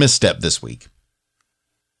little misstep this week.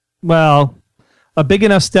 Well, a big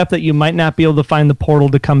enough step that you might not be able to find the portal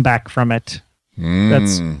to come back from it.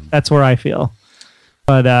 That's where I feel.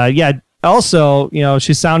 But also,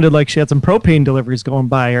 she sounded like she had some propane deliveries going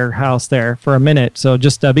by her house there for a minute. So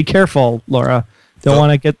just be careful, Laura. Don't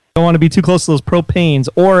want to be too close to those propanes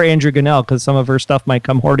or Andrew Gunnell, because some of her stuff might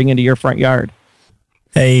come hoarding into your front yard.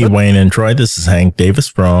 Hey, Wayne and Troy, this is Hank Davis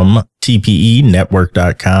from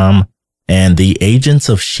TPEnetwork.com and the Agents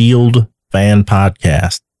of S.H.I.E.L.D. fan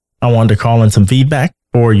podcast. I wanted to call in some feedback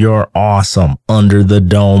for your awesome Under the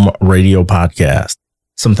Dome radio podcast.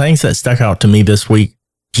 Some things that stuck out to me this week.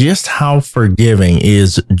 Just how forgiving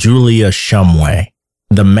is Julia Shumway?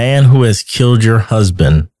 The man who has killed your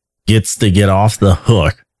husband gets to get off the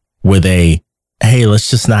hook with a, hey,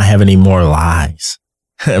 let's just not have any more lies.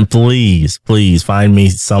 Please find me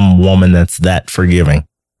some woman that's that forgiving.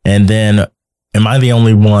 And then, am I the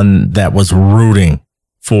only one that was rooting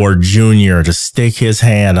for Junior to stick his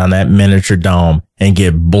hand on that miniature dome and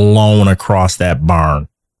get blown across that barn?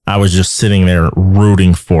 I was just sitting there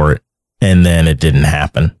rooting for it, and then it didn't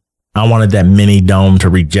happen. I wanted that mini dome to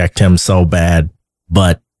reject him so bad,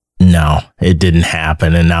 but no, it didn't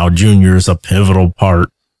happen. And now Junior's a pivotal part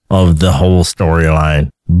of the whole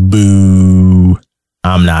storyline. Boo.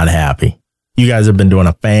 I'm not happy. You guys have been doing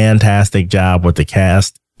a fantastic job with the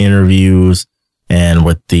cast interviews and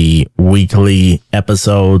with the weekly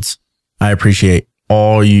episodes. I appreciate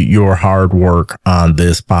all your hard work on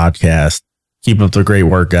this podcast. Keep up the great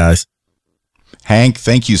work, guys. Hank,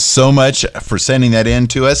 thank you so much for sending that in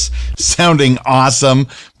to us. Sounding awesome,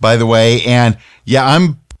 by the way. And yeah,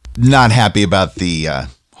 I'm not happy about the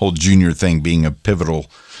whole Junior thing being a pivotal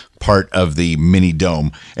part of the mini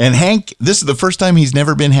dome. And Hank, this is the first time he's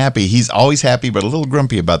never been happy. He's always happy, but a little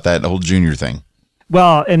grumpy about that whole Junior thing.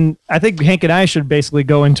 Well, and I think Hank and I should basically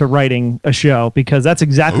go into writing a show, because that's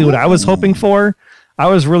exactly what I was hoping for. I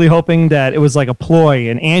was really hoping that it was like a ploy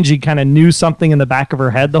and Angie kind of knew something in the back of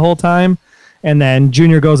her head the whole time. And then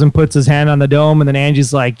Junior goes and puts his hand on the dome, and then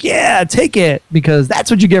Angie's like, yeah, take it, because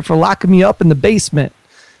that's what you get for locking me up in the basement.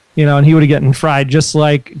 And he would have gotten fried, just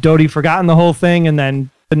like Dodie forgotten the whole thing and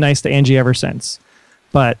then been nice to Angie ever since.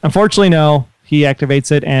 But unfortunately, no, he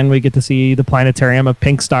activates it, and we get to see the planetarium of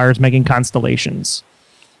pink stars making constellations.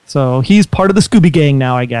 So he's part of the Scooby Gang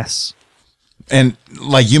now, I guess. And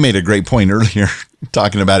like you made a great point earlier,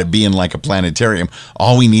 talking about it being like a planetarium.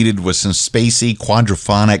 All we needed was some spacey,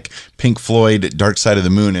 quadraphonic Pink Floyd, Dark Side of the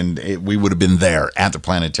Moon, and we would have been there at the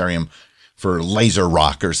planetarium for Laser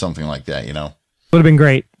Rock or something like that, Would have been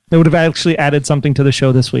great. It would have actually added something to the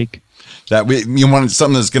show this week. You wanted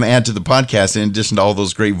something that's going to add to the podcast in addition to all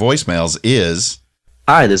those great voicemails is...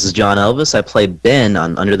 Hi, this is John Elvis. I play Ben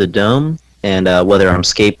on Under the Dome. And whether I'm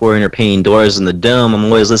skateboarding or painting doors in the dome, I'm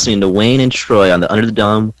always listening to Wayne and Troy on the Under the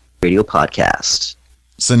Dome radio podcast.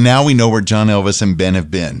 So now we know where John Elvis and Ben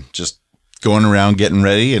have been. Just going around getting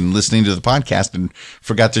ready and listening to the podcast and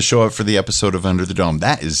forgot to show up for the episode of Under the Dome.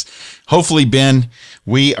 That is hopefully, Ben,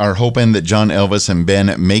 we are hoping that John Elvis and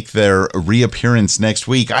Ben make their reappearance next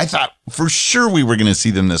week. I thought for sure we were going to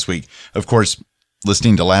see them this week. Of course,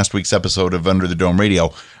 listening to last week's episode of Under the Dome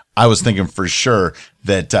Radio, I was thinking for sure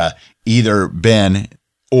that either Ben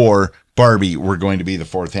or Barbie were going to be the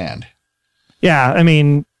fourth hand. Yeah, I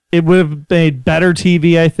mean, it would have made better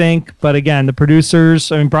TV, I think. But again, the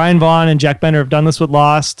producers, I mean, Brian Vaughn and Jack Bender have done this with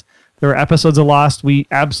Lost. There were episodes of Lost we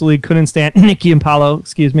absolutely couldn't stand. Nikki and Paolo,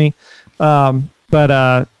 excuse me.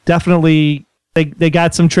 But definitely they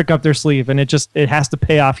got some trick up their sleeve, and it has to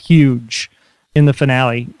pay off huge in the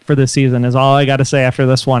finale for this season is all I got to say after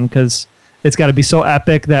this one, because it's got to be so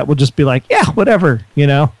epic that we'll just be like, yeah, whatever,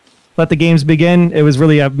 let the games begin. It was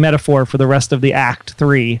really a metaphor for the rest of the Act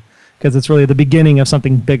 3, because it's really the beginning of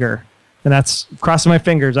something bigger. And that's, crossing my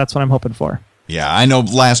fingers, that's what I'm hoping for. Yeah, I know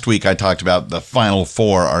last week I talked about the final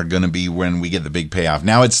 4 are going to be when we get the big payoff.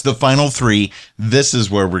 Now it's the final 3. This is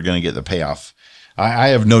where we're going to get the payoff. I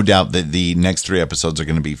have no doubt that the next 3 episodes are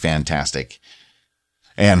going to be fantastic.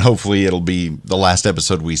 And hopefully it'll be the last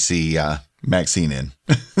episode we see Maxine in.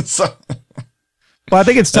 So, well, I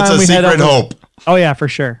think it's time that's a secret hope. Oh, yeah, for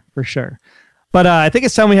sure. But I think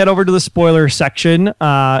it's time we head over to the spoiler section.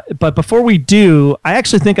 But before we do, I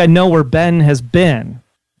actually think I know where Ben has been,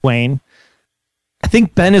 Wayne. I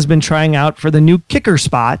think Ben has been trying out for the new kicker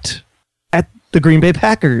spot at the Green Bay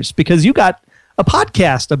Packers, because you got a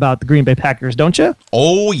podcast about the Green Bay Packers, don't you?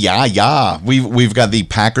 Oh, yeah. We've got the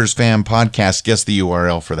Packers Fan Podcast. Guess the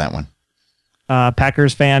URL for that one.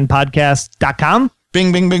 PackersFanPodcast.com.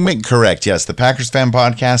 Bing, bing, bing, bing. Correct. Yes, the Packers Fan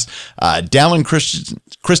Podcast. Dallin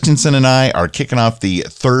Christensen and I are kicking off the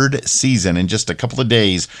 3rd season in just a couple of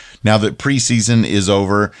days. Now that preseason is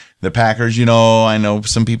over, the Packers, I know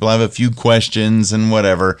some people have a few questions and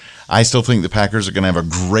whatever. I still think the Packers are going to have a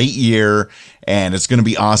great year, and it's going to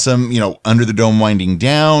be awesome. Under the Dome winding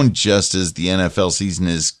down just as the NFL season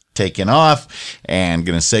is taking off, and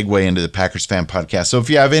going to segue into the Packers Fan Podcast. So if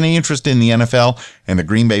you have any interest in the NFL and the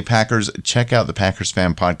Green Bay Packers, check out the Packers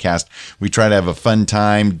Fan Podcast. We try to have a fun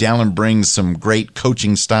time. Dallin brings some great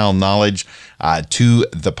coaching style knowledge to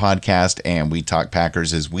the podcast, and we talk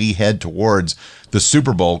Packers as we head towards the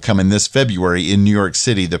Super Bowl coming this February in New York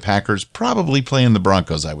City. The Packers probably playing the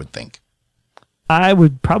Broncos, I would think. I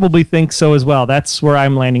would probably think so as well. That's where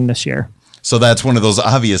I'm landing this year. So that's one of those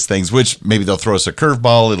obvious things, which maybe they'll throw us a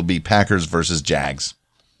curveball. It'll be Packers versus Jags.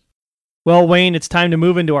 Well, Wayne, it's time to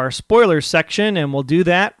move into our spoilers section, and we'll do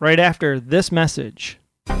that right after this message.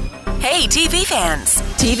 Hey, TV fans!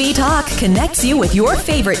 TV Talk connects you with your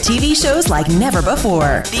favorite TV shows like never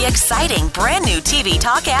before. The exciting brand new TV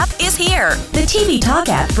Talk app is here. The TV Talk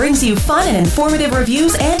app brings you fun and informative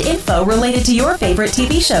reviews and info related to your favorite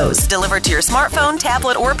TV shows, delivered to your smartphone,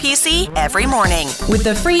 tablet, or PC every morning. With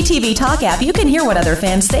the free TV Talk app, you can hear what other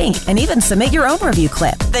fans think and even submit your own review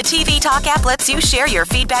clip. The TV Talk app lets you share your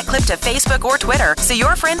feedback clip to Facebook or Twitter so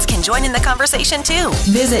your friends can join in the conversation too.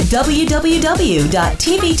 Visit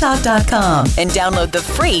www.tvtalk.com and download the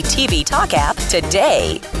free TV Talk app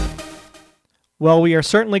today. Well, we are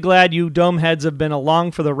certainly glad you Dome heads have been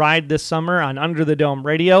along for the ride this summer on Under the Dome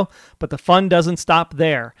Radio, but the fun doesn't stop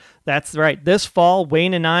there. That's right. This fall,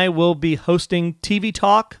 Wayne and I will be hosting TV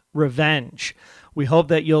Talk Revenge. We hope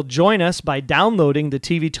that you'll join us by downloading the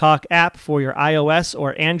TV Talk app for your iOS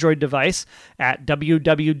or Android device at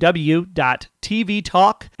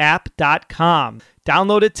www.tvtalkapp.com.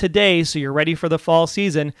 Download it today so you're ready for the fall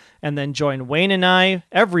season, and then join Wayne and I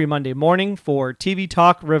every Monday morning for TV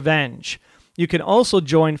Talk Revenge. You can also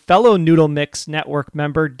join fellow Noodle Mix Network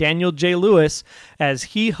member Daniel J. Lewis as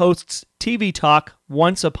he hosts TV Talk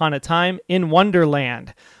Once Upon a Time in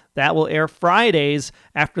Wonderland. That will air Fridays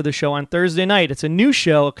after the show on Thursday night. It's a new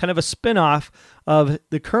show, kind of a spin-off of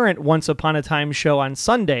the current Once Upon a Time show on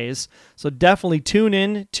Sundays. So definitely tune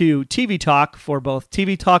in to TV Talk for both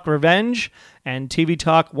TV Talk Revenge and TV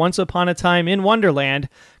Talk Once Upon a Time in Wonderland,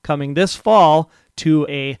 coming this fall to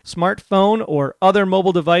a smartphone or other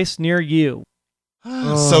mobile device near you.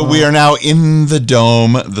 So we are now in the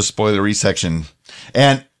Dome, the spoilery section.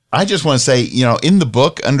 And I just want to say, in the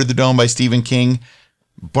book Under the Dome by Stephen King,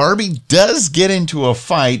 Barbie does get into a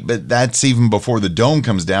fight, but that's even before the dome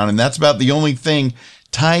comes down, and that's about the only thing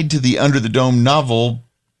tied to the Under the Dome novel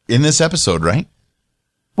in this episode, right?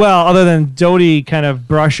 Well, other than Dodie kind of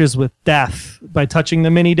brushes with death by touching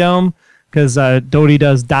the mini dome, because Dodie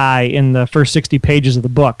does die in the first 60 pages of the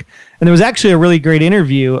book. And there was actually a really great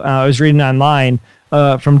interview I was reading online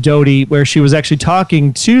from Dodie, where she was actually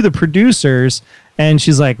talking to the producers And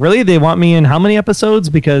she's like, really? They want me in how many episodes?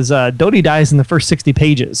 Because Dodie dies in the first 60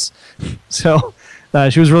 pages. So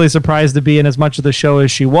she was really surprised to be in as much of the show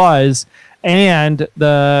as she was. And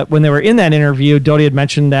when they were in that interview, Dodie had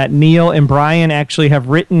mentioned that Neil and Brian actually have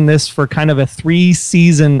written this for kind of a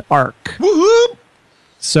 3-season arc. Woo-hoo!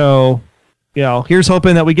 So, here's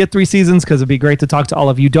hoping that we get 3 seasons, because it'd be great to talk to all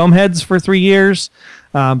of you Dome heads for 3 years.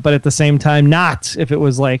 But at the same time, not if it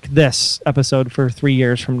was like this episode for 3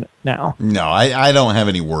 years from now. No, I don't have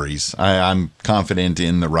any worries. I'm confident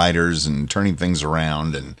in the writers and turning things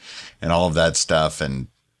around and all of that stuff, and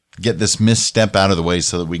get this misstep out of the way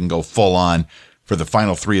so that we can go full on for the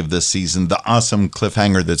final 3 of this season, the awesome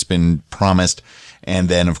cliffhanger that's been promised. And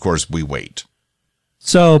then, of course, we wait.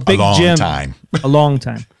 So Big Jim, a long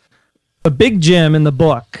time. But Big Jim in the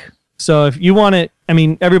book. So if you want it,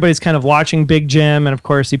 everybody's kind of watching Big Jim, and of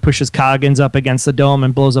course he pushes Coggins up against the dome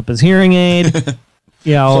and blows up his hearing aid.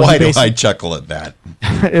 Why do I chuckle at that?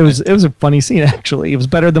 It was a funny scene, actually. It was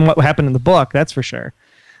better than what happened in the book, that's for sure.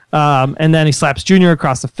 And then he slaps Junior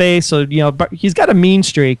across the face. So, but he's got a mean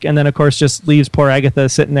streak. And then, of course, just leaves poor Agatha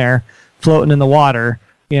sitting there floating in the water,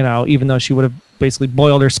 even though she would have basically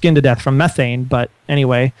boiled her skin to death from methane. But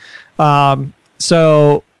anyway,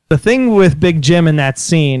 so the thing with Big Jim in that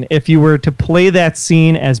scene, if you were to play that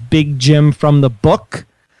scene as Big Jim from the book,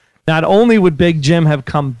 not only would Big Jim have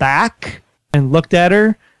come back and looked at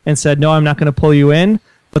her and said, no, I'm not going to pull you in,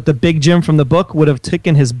 but the Big Jim from the book would have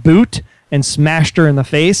taken his boot and smashed her in the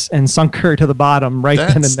face and sunk her to the bottom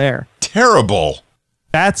then and there. Terrible.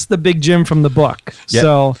 That's the Big Jim from the book. Yep.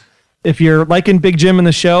 So if you're liking Big Jim in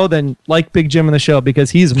the show, then like Big Jim in the show, because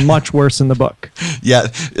he's much worse in the book. Yeah.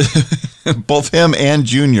 Both him and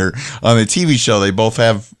Junior on the TV show, they both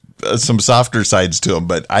have some softer sides to them,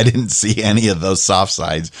 but I didn't see any of those soft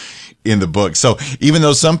sides in the book. So even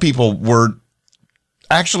though some people were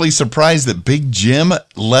actually surprised that Big Jim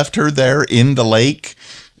left her there in the lake,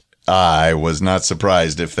 I was not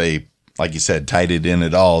surprised if they, like you said, tied it in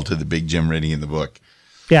at all to the Big Jim reading in the book.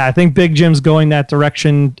 Yeah, I think Big Jim's going that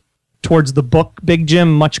direction towards the book Big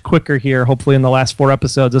Jim much quicker here, hopefully in the last 4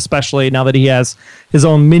 episodes, especially now that he has his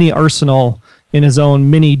own mini arsenal in his own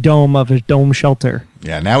mini dome of his dome shelter.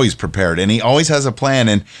 Yeah, now he's prepared, and he always has a plan.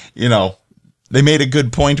 And, they made a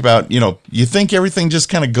good point about, you think everything just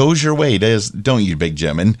kind of goes your way, don't you, Big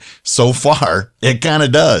Jim? And so far, it kind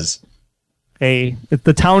of does. Hey, if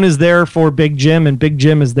the town is there for Big Jim, and Big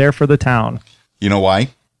Jim is there for the town. You know why?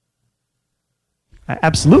 I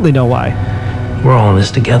absolutely know why. We're all in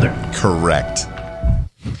this together. Correct.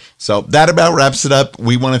 So that about wraps it up.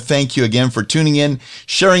 We want to thank you again for tuning in,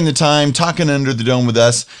 sharing the time, talking Under the Dome with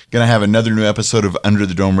us. Going to have another new episode of Under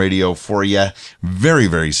the Dome Radio for you very,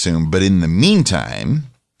 very soon. But in the meantime,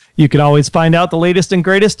 you can always find out the latest and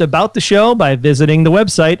greatest about the show by visiting the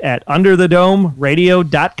website at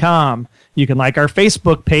underthedomeradio.com. You can like our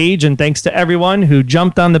Facebook page, and thanks to everyone who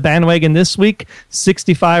jumped on the bandwagon this week,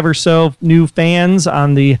 65 or so new fans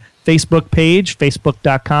on the Facebook page,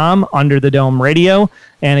 facebook.com, Under the Dome Radio.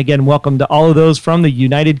 And again, welcome to all of those from the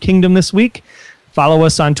United Kingdom this week. Follow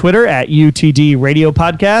us on Twitter at UTD Radio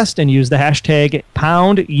Podcast and use the hashtag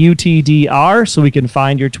 #UTDR so we can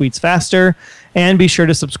find your tweets faster. And be sure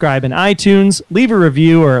to subscribe in iTunes, leave a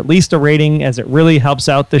review or at least a rating, as it really helps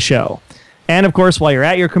out the show. And of course, while you're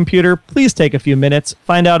at your computer, please take a few minutes,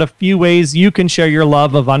 find out a few ways you can share your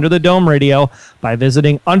love of Under the Dome Radio by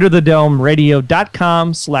visiting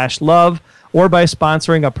underthedomeradio.com/love or by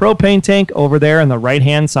sponsoring a propane tank over there in the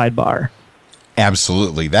right-hand sidebar.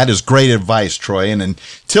 Absolutely. That is great advice, Troy. And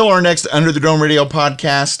until our next Under the Dome Radio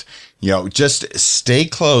podcast, just stay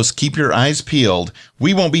close, keep your eyes peeled.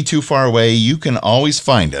 We won't be too far away. You can always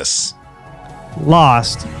find us.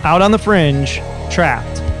 Lost, out on the fringe,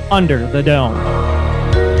 trapped under the dome.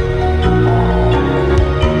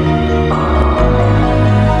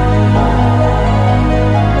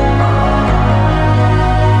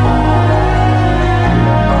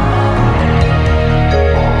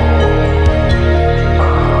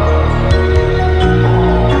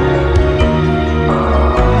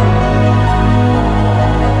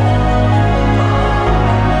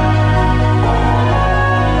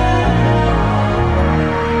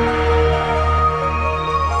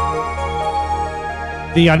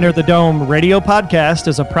 The Under the Dome Radio Podcast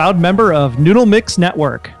is a proud member of Noodle Mix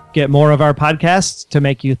Network. Get more of our podcasts to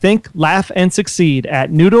make you think, laugh, and succeed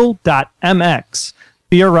at noodle.mx.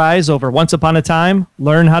 Theorize over Once Upon a Time,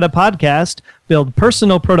 learn how to podcast, build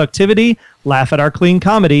personal productivity, laugh at our clean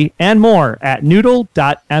comedy, and more at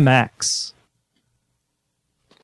noodle.mx.